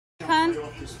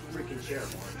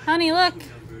Honey, look.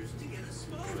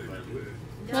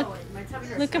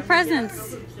 Look at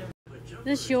presents. Is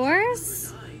this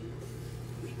yours?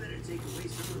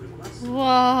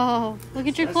 Whoa. Look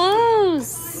at your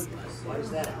clothes.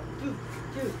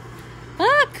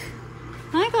 Look.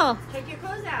 Michael. Take your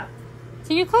clothes out.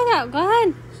 Take your clothes out. Go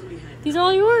ahead. These are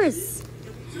all yours.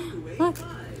 Look.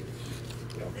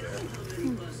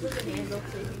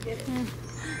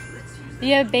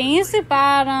 You have basic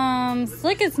bottoms.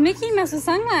 Look, it's Mickey Mouse with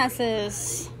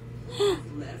sunglasses.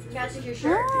 Your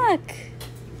shirt. Look.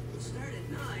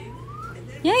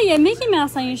 Yeah, you have Mickey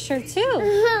Mouse on your shirt too.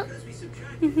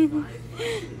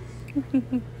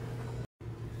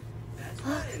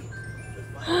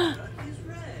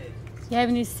 You have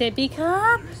a new sippy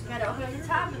cup? Gotta open the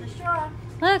top and the straw.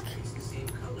 Look.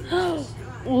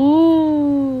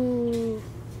 Ooh.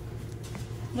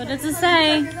 What does it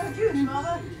say?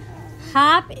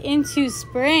 Hop into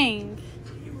spring.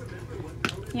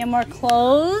 You have more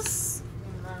clothes?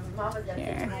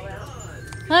 Here.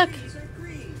 Look.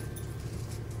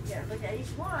 Yeah, look at each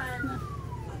one.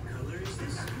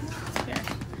 Here.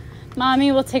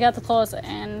 Mommy will take out the clothes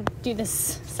and do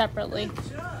this separately.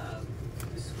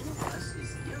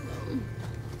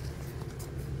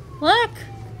 Look.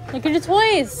 Look at your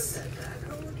toys.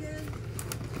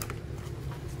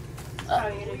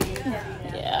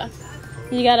 Yeah.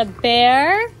 You got a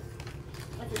bear.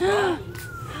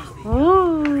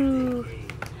 Ooh.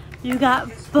 You got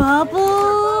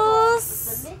bubbles.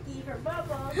 The Mickey for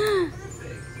Bubbles.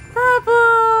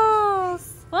 Bubbles.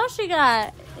 What else you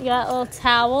got? You got a little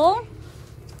towel.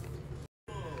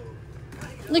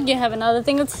 Look, you have another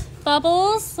thing with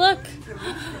bubbles. Look.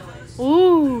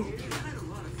 Ooh.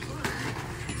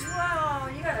 Whoa,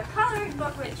 you got a coloring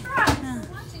book with trucks.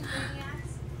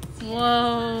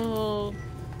 Whoa.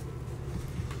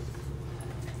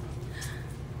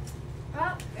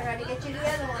 Oh, we're ready to get you the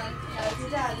other one. Now you're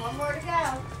done. One more to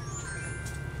go.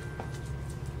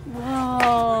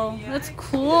 Whoa. That's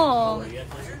cool. Yeah,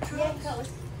 colors.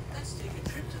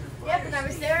 Yep, and I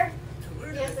was there.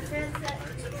 Yes, the princess.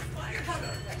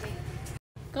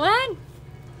 Go ahead.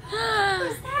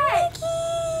 Who's that? Mickey!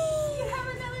 You have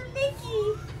another Mickey.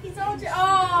 He's all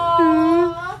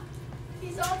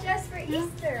He's all dressed for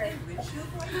Easter.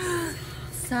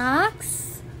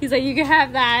 Socks? He's like, you can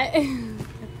have that.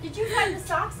 Did you find the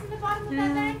socks in the bottom of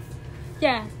that bag?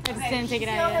 Yeah, I just didn't take it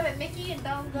out Still have yet. it Mickey and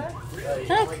don't go.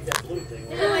 Look.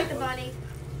 They don't like the bunny.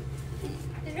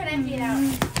 They're gonna empty it out.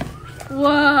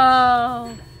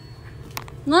 Whoa.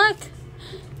 Look.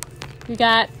 We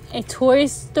got a Toy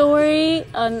Story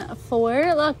on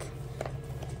 4. Look.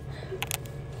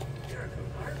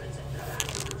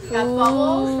 You got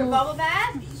bubbles for bubble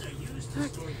bath.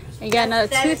 You got another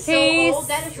That is so toothpaste. old.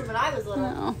 That is from when I was little.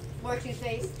 No. More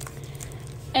toothpaste.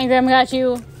 And Grandma got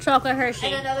you chocolate Hershey.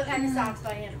 And another pack of socks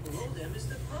by him. You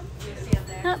see up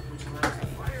there. Yep.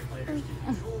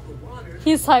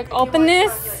 He's like, open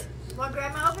this. Want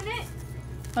Grandma open it?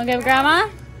 Want to give Grandma?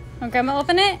 Want Grandma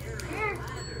open it? Here.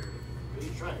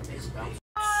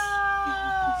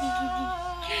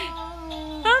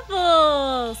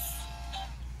 Bubbles.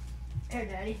 Here,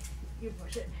 Daddy. You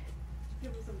push it.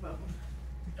 Give him some bubbles.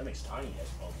 That makes Tiny has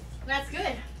bubbles. That's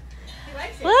good. He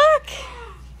likes it. Look.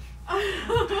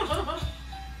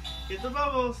 Get the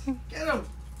bubbles. Get them.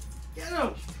 Get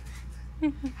them.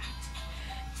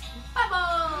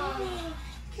 Bubbles.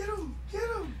 Get them. Get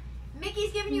them.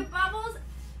 Mickey's giving you bubbles.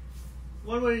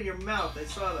 One went in your mouth. I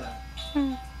saw that.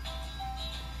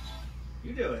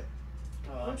 You do it.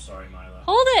 Oh, I'm sorry, Mila.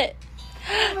 Hold it.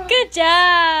 Good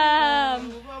job.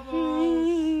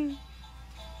 Bubbles.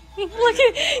 Look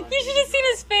at, you should have seen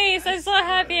his face. I'm so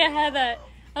happy I had that.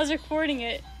 I was recording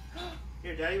it.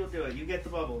 Here, Daddy will do it. You get the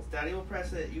bubbles. Daddy will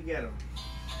press it. You get them.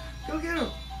 Go get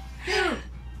them. Get them.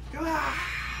 Go. Ah.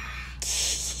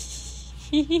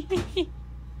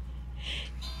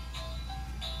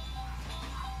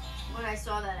 When I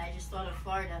saw that, I just thought of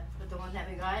Florida with the one that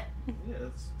we got. Yeah,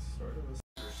 that's sort of a...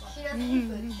 She doesn't eat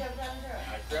food. She shoves down her.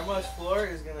 Grandma's floor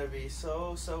is going to be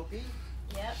so soapy.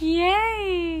 Yep.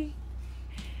 Yay.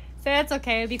 So that's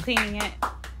okay. We'll be cleaning it.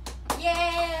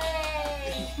 Yay!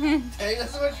 Hey,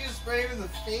 that's what you spray in the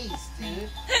face, dude.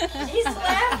 He's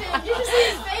laughing. You just see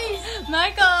his face.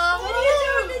 Michael. What are you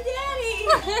doing to Daddy?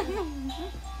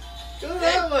 Go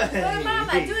that way. Go to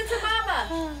Mama. Do it to Mama.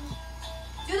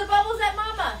 Do the bubbles at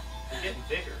Mama. They're getting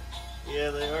bigger. Yeah,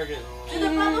 they are getting a Do little...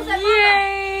 the bubbles at Mama.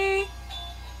 Yay.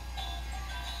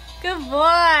 Good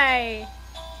boy.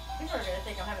 People are going to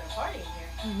think I'm having a party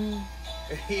in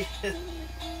here.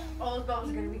 All those bubbles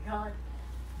are going to be gone.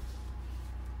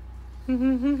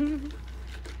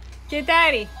 Get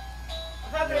Daddy.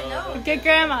 If I would have known. Get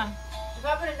grandma. If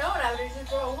I would have known, I would have just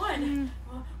thrown one.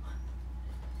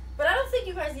 But I don't think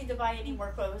you guys need to buy any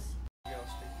more clothes.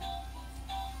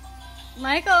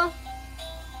 Michael.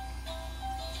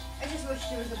 I just wish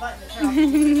there was a button to turn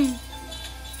off.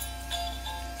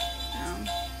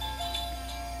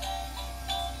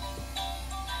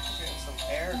 Some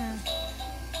air.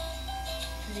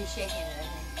 Because he's shaking it, I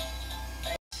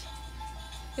think.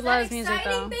 He loves music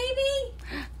exciting, though. baby?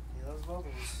 He loves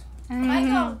bubbles.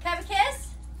 Michael, can I have a kiss?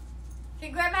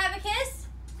 Can Grandma have a kiss?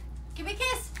 Give me a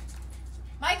kiss.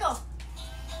 Michael.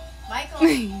 Michael.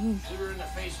 Shoot her in the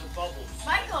face with bubbles.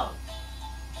 Michael.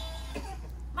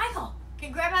 Michael,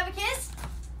 can Grandma have a kiss?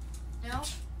 No?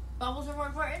 Bubbles are more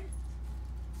important?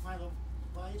 Milo,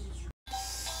 why did you...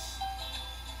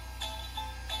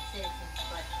 Citizens,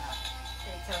 but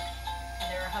they took, and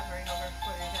they were hovering over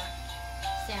what is that?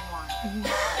 San Juan.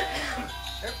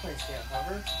 Airplanes can't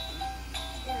hover.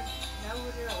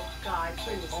 No, God,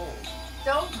 please. Oh,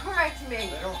 Don't correct me.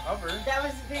 they don't hover. That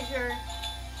was the picture.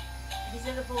 He's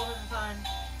in the pool having fun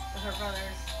with her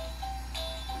brothers.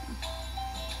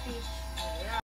 Beach.